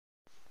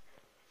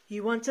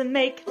You want to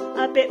make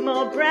a bit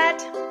more bread,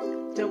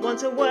 don't want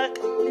to work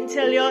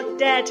until you're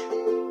dead.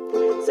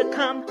 So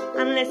come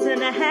and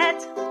listen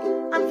ahead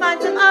and find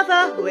some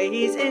other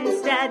ways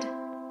instead.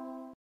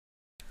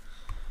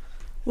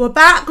 We're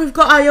back. We've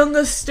got our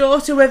youngest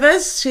daughter with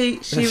us. She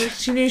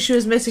knew she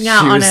was missing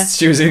out on it.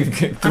 She was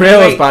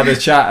thrilled by the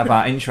chat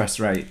about interest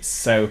rates.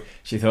 So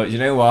she thought, you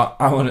know what,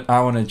 I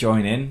want to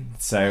join in.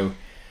 So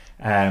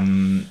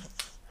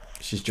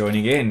she's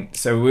joining in.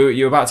 So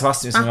you were about to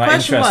ask me something about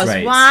interest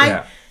rates.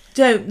 Why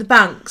don't the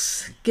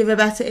banks give a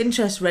better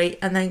interest rate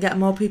and then get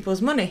more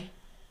people's money?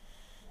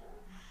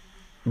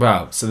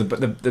 Well, so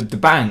the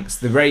banks,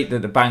 the rate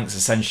that the banks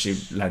essentially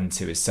lend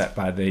to is set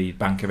by the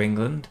Bank of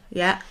England.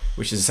 Yeah.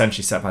 Which is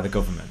essentially set by the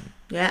government.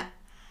 Yeah.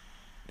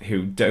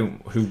 Who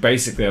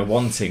basically are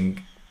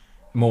wanting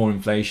more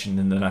inflation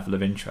than the level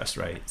of interest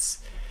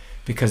rates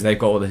because they've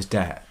got all this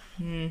debt.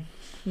 And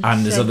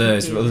there's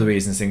other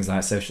reasons, things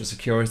like social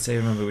security.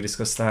 Remember we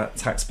discussed that,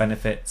 tax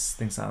benefits,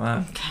 things like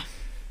that. Okay.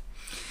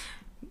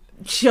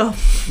 Sure.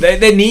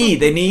 They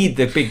need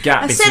the big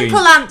gap between... A simple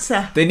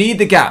answer. They need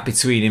the gap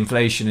between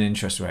inflation and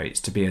interest rates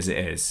to be as it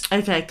is.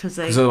 Okay, because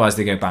otherwise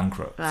they go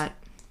bankrupt. Right.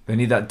 They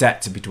need that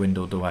debt to be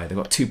dwindled away. They've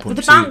got 2.2... But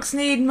the banks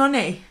need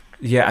money.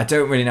 Yeah, I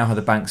don't really know how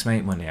the banks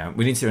make money.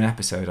 We need to do an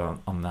episode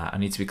on that. I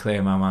need to be clear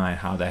in my mind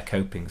how they're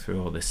coping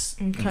through all this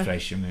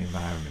inflationary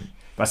environment.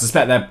 But I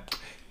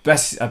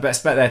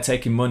suspect they're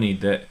taking money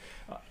that...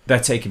 They're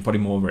taking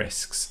probably more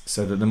risks,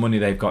 so that the money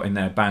they've got in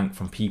their bank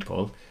from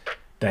people...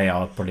 They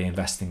are probably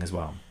investing as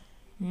well.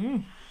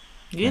 But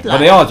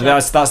they are.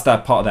 That's their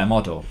part of their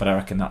model. But I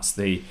reckon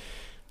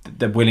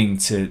they're willing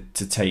to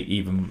take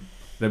even.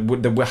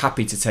 They're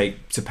happy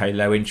to pay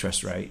low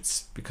interest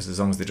rates because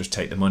as long as they just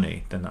take the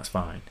money, then that's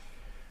fine.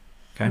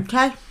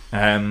 Okay. But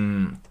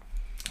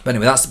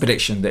anyway, that's the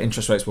prediction that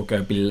interest rates will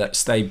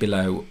stay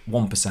below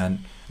 1%, and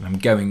I'm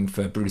going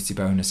for Brucey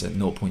bonus at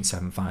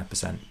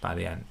 0.75% by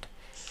the end.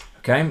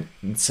 Okay.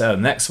 So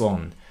next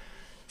one,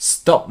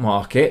 stock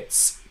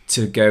markets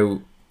to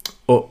go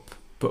up,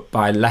 but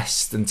by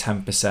less than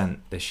 10%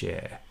 this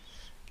year.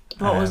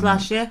 What was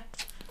last year?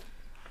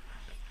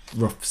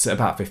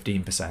 About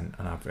 15%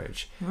 on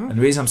average. And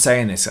the reason I'm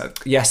saying this,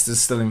 yes, there's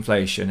still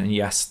inflation, and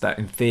yes, that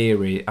in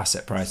theory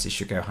asset prices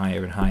should go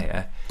higher and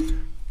higher.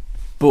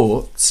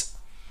 But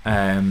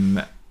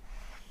I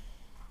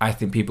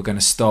think people are going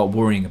to start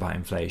worrying about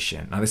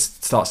inflation. Now this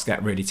starts to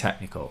get really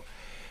technical,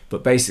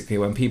 but basically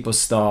when people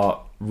start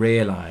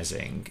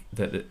realising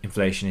that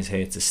inflation is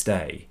here to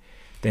stay,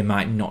 they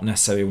might not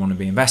necessarily want to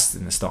be invested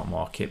in the stock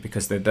market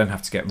because they don't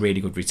have to get really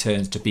good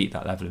returns to beat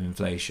that level of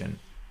inflation.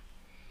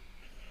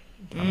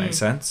 That makes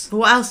sense? But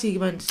what else are you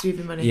going to do with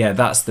the money? Yeah,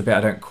 that's the bit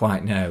I don't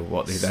quite know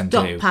what they then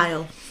do.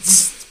 Stockpile.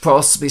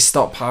 Possibly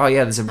stockpile,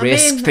 yeah, there's a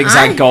risk. Things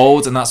like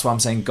gold, and that's why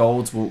I'm saying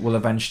gold will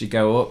eventually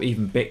go up,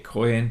 even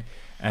Bitcoin,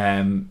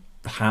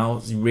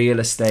 house, real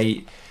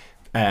estate,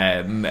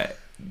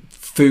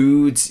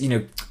 foods,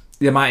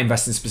 they might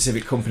invest in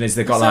specific companies.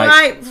 They've got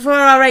for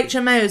our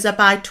HMOs, I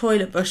buy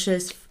toilet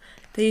brushes.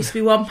 They used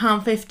to be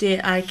 £1.50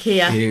 at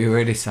IKEA. You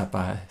really sad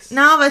bias.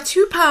 Now they're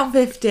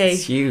 £2.50.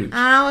 It's huge. And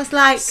I was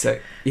like,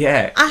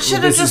 I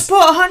should have just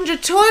bought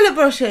 100 toilet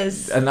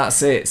brushes. And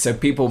that's it. So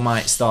people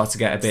might start to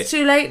get it's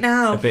too late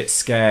now. A bit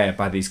scared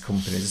by these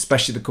companies,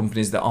 especially the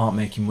companies that aren't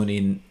making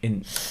money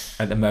in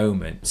at the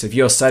moment. So if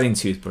you're selling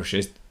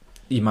toothbrushes,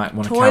 you might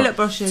want to toilet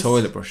brushes. Oh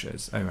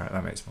right,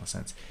 that makes more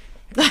sense.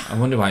 I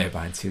wonder why you're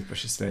buying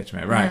toothbrushes today,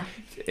 right?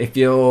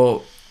 Yeah.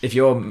 If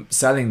you're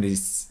selling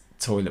these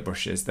toilet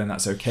brushes, then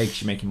that's okay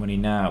because you're making money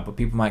now. But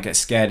people might get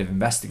scared of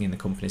investing in the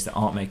companies that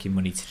aren't making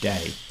money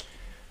today.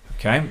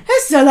 Okay,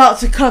 it's a lot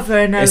to cover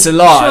in a it's a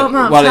lot. Short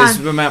amount of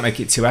time. We might make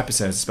it 2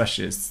 episodes,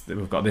 especially as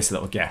we've got this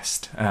little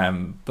guest.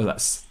 But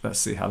let's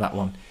see how that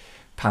one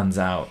pans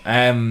out.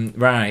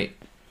 Right,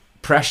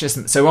 precious.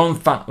 So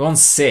on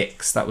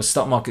 6, that was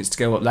stock markets to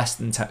go up but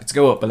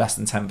less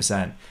than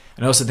 10%.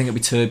 And I also think it'll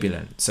be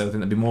turbulent, so I think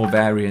there'll be more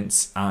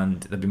variance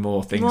and there'll be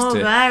more things.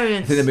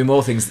 Variance. I think there'll be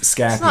more things that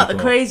scare people. It's not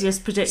the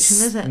craziest prediction,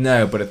 is it?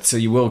 No, but so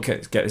you will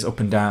get this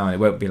up and down. It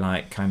won't be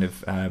like kind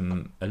of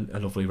a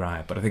lovely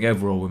ride, but I think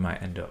overall we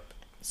might end up.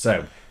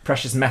 So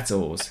precious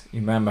metals. You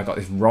remember I got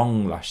this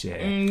wrong last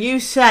year. You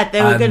said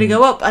they were going to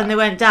go up and they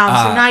went down.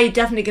 So now you're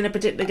definitely going to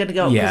predict they're going to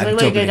go up because they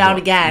won't go down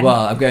again.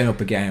 Well, I'm going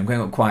up again. I'm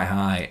going up quite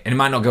high, and it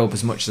might not go up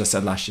as much as I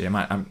said last year.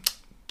 I'm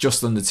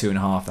just under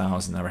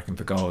 2,500, I reckon,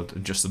 for gold,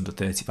 and just under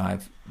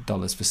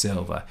 $35 for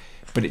silver.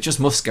 But it just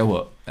must go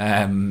up.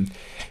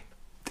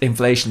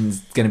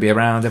 Inflation's going to be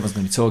around. Everyone's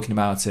going to be talking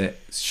about it.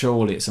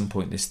 Surely at some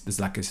point there's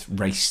like a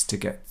race to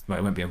get. Well,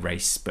 it won't be a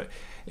race, but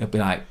it'll be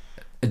like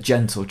a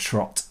gentle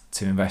trot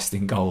to invest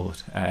in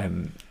gold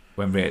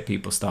when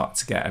people start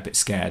to get a bit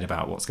scared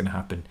about what's going to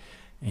happen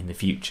in the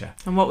future.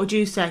 And what would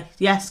you say?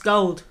 Yes,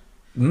 gold.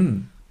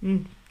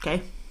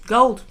 Okay.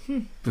 Gold.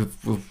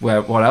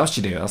 What else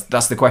do you do?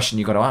 That's the question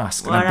you've got to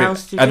ask. What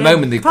else do you do? At the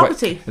moment,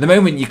 property. At the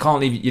moment, you don't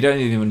leave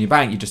it in your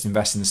bank. You just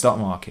invest in the stock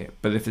market.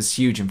 But if there's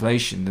huge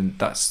inflation, then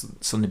that's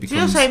suddenly becomes. So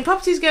you're saying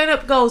property's going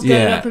up, gold's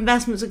going up,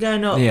 investments are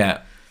going up.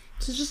 Yeah.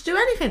 So just do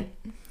anything.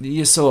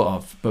 You sort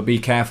of, but be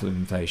careful of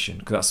inflation,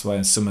 because that's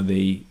why some of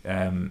your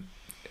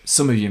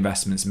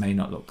investments may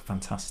not look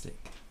fantastic.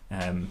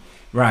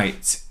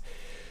 Right,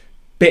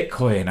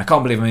 Bitcoin. I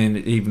can't believe I'm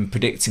even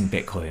predicting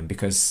Bitcoin,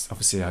 because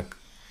obviously I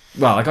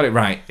got it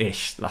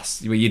right-ish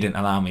last. Well, you didn't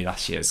allow me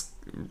last year's.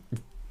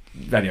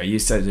 Anyway, you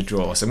said the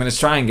draw, so I'm going to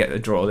try and get the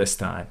draw this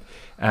time.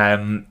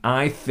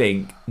 I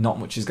think not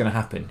much is going to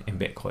happen in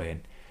Bitcoin,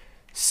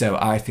 so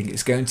I think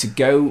it's going to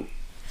go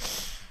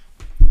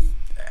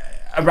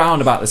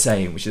around about the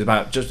same, which is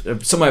about just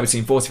somewhere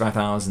between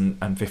 45,000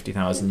 and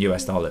 50,000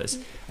 US dollars.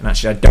 And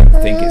actually, I don't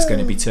think it's going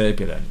to be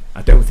turbulent.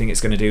 I don't think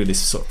it's going to do this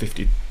sort of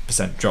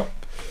 50%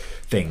 drop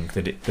thing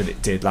that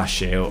it did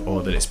last year,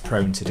 or that it's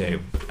prone to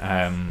do.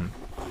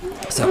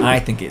 So I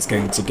think it's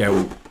going to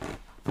go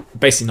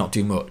basically not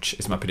do much.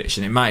 Is my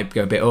prediction. It might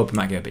go a bit up, it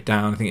might go a bit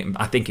down.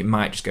 I think it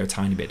might just go a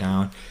tiny bit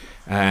down.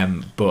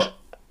 But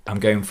I'm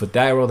going for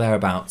there or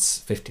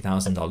thereabouts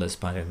 $50,000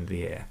 by the end of the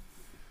year.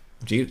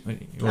 What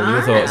are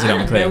your thoughts? I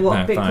don't know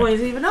what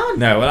Bitcoin's even on.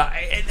 No, well,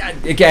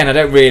 again, I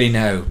don't really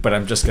know, but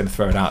I'm just going to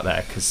throw it out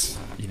there because,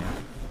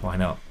 why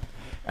not?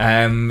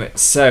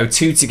 So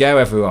 2 to go,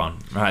 everyone.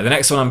 Right, the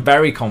next one I'm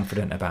very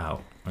confident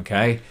about,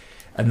 okay?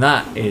 And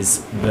that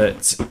is that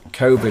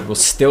COVID will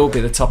still be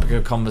the topic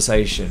of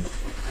conversation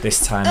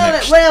this time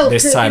next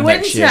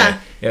year.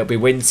 It'll be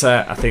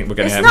winter. I think we're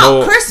going to have more...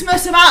 It's not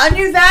Christmas about a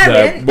new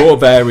variant. More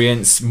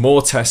variants,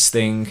 more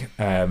testing,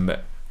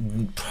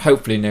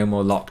 hopefully no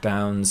more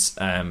lockdowns,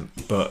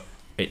 but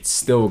it's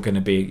still going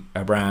to be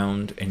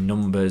around in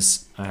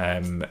numbers.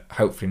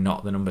 Hopefully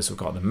not the numbers we've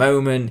got at the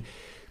moment,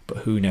 but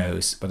who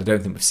knows? But I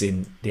don't think we've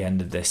seen the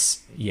end of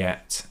this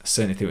yet. I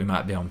certainly think we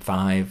might be on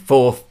 5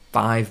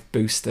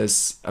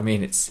 boosters. I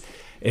mean, it's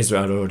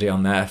Israel already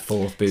on their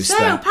 4th booster.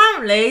 So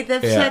apparently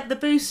they've said the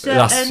booster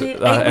only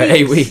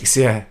 8 weeks.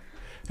 Yeah.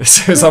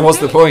 So what's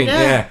the point?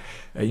 Yeah.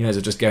 You know,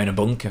 just go in a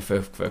bunker for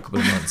a couple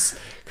of months,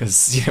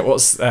 because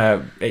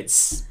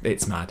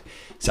it's mad.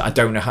 So I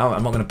don't know how.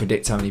 I'm not going to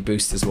predict how many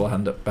boosters we'll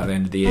hand up by the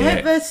end of the year. I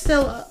hope they're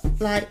still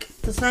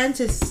the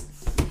scientists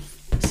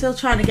still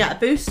trying to get a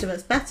booster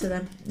that's better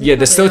than. Yeah,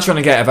 they're still trying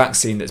to get a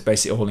vaccine that's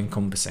basically all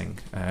encompassing,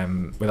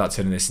 without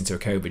turning this into a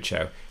COVID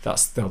show.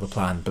 That's still the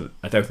plan, but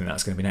I don't think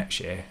that's going to be next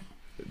year.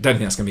 Don't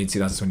think that's going to be in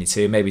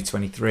 2022, maybe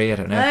 23. I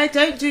don't know. No,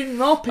 don't do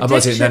more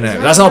predictions. No,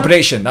 that's not a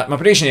prediction. My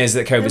prediction is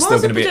that COVID's still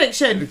going to be.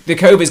 The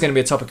COVID is going to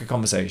be a topic of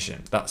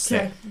conversation. That's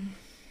it.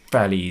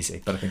 Fairly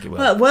easy, but I think it will.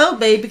 Well, it will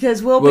be,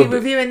 because we'll be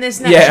reviewing this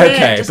next year. Yeah,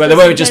 okay, but there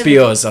won't just be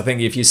us. I think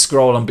if you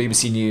scroll on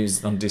BBC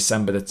News on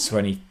December the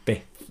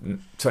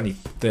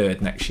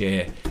 23rd next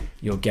year,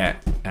 you'll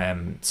get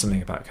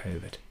something about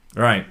COVID.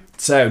 Right.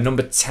 So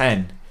number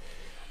 10.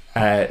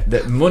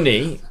 That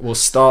money will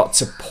start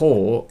to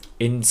pour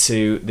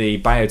into the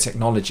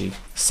biotechnology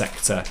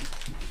sector,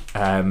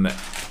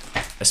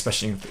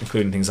 especially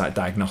including things like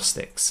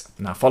diagnostics.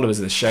 Now, followers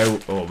of the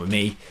show, or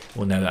me,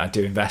 will know that I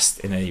do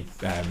invest in a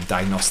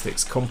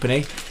diagnostics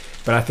company,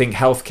 but I think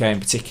healthcare in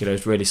particular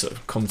has really sort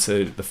of come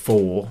to the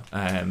fore,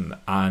 and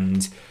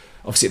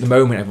obviously at the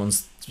moment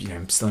everyone's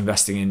still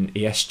investing in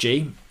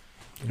ESG.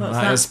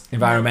 What's that?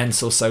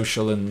 Environmental,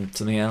 social, and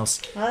something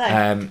else.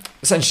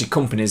 Essentially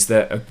companies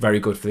that are very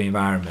good for the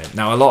environment.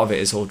 Now, a lot of it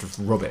is all just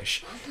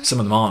rubbish.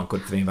 Some of them aren't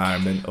good for the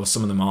environment, or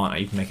some of them aren't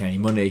even making any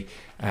money,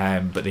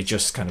 but they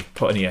just kind of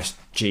put an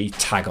ESG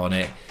tag on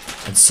it,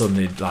 and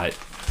suddenly they're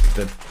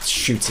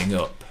shooting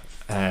up.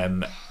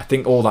 I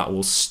think all that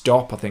will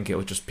stop. I think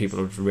people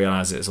will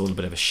realise it's all a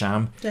bit of a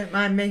sham. Don't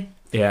mind me.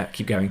 Yeah,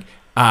 keep going.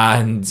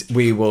 And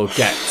we will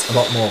get a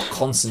lot more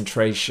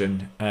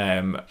concentration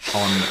on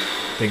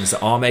things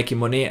that are making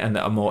money and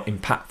that are more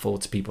impactful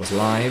to people's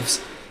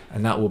lives,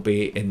 and that will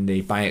be in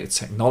the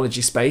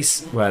biotechnology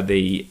space, where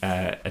the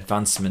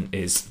advancement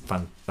is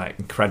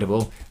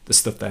incredible. The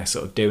stuff they're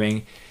sort of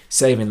doing,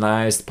 saving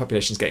lives. The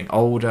population's getting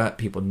older.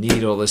 People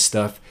need all this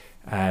stuff.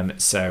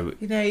 So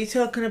you're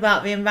talking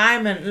about the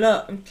environment.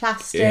 Look, and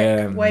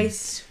plastic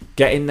waste.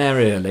 Get in there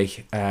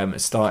early.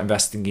 Start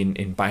investing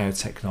in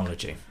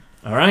biotechnology.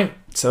 All right,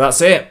 so that's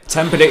it.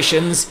 10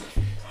 predictions.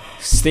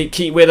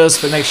 Keep with us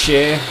for next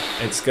year.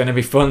 It's going to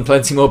be fun.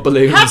 Plenty more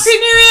balloons. Happy New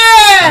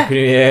Year! Happy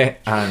New Year,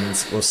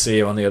 and we'll see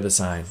you on the other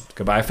side.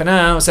 Goodbye for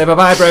now. Say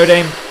bye-bye,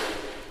 Brody.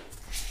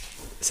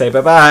 Say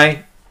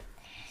bye-bye.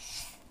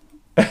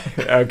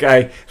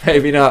 Okay,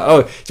 maybe not.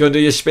 Oh, do you want to do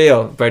your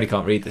spiel? Brody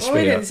can't read the spiel.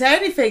 We didn't say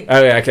anything.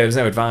 Oh, yeah, okay, there's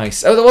no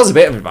advice. Oh, there was a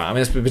bit of advice. I mean,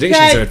 there's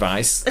predictions of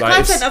advice. The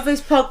content of this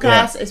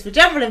podcast is for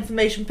general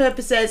information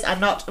purposes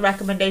and not a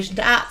recommendation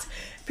to act.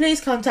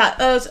 Please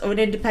contact us or an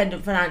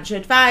independent financial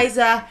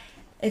advisor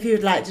if you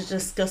would like to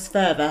discuss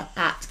further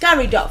at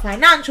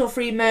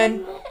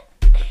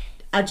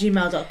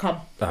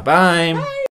gary.financialfreeman@gmail.com. Bye-bye. Bye.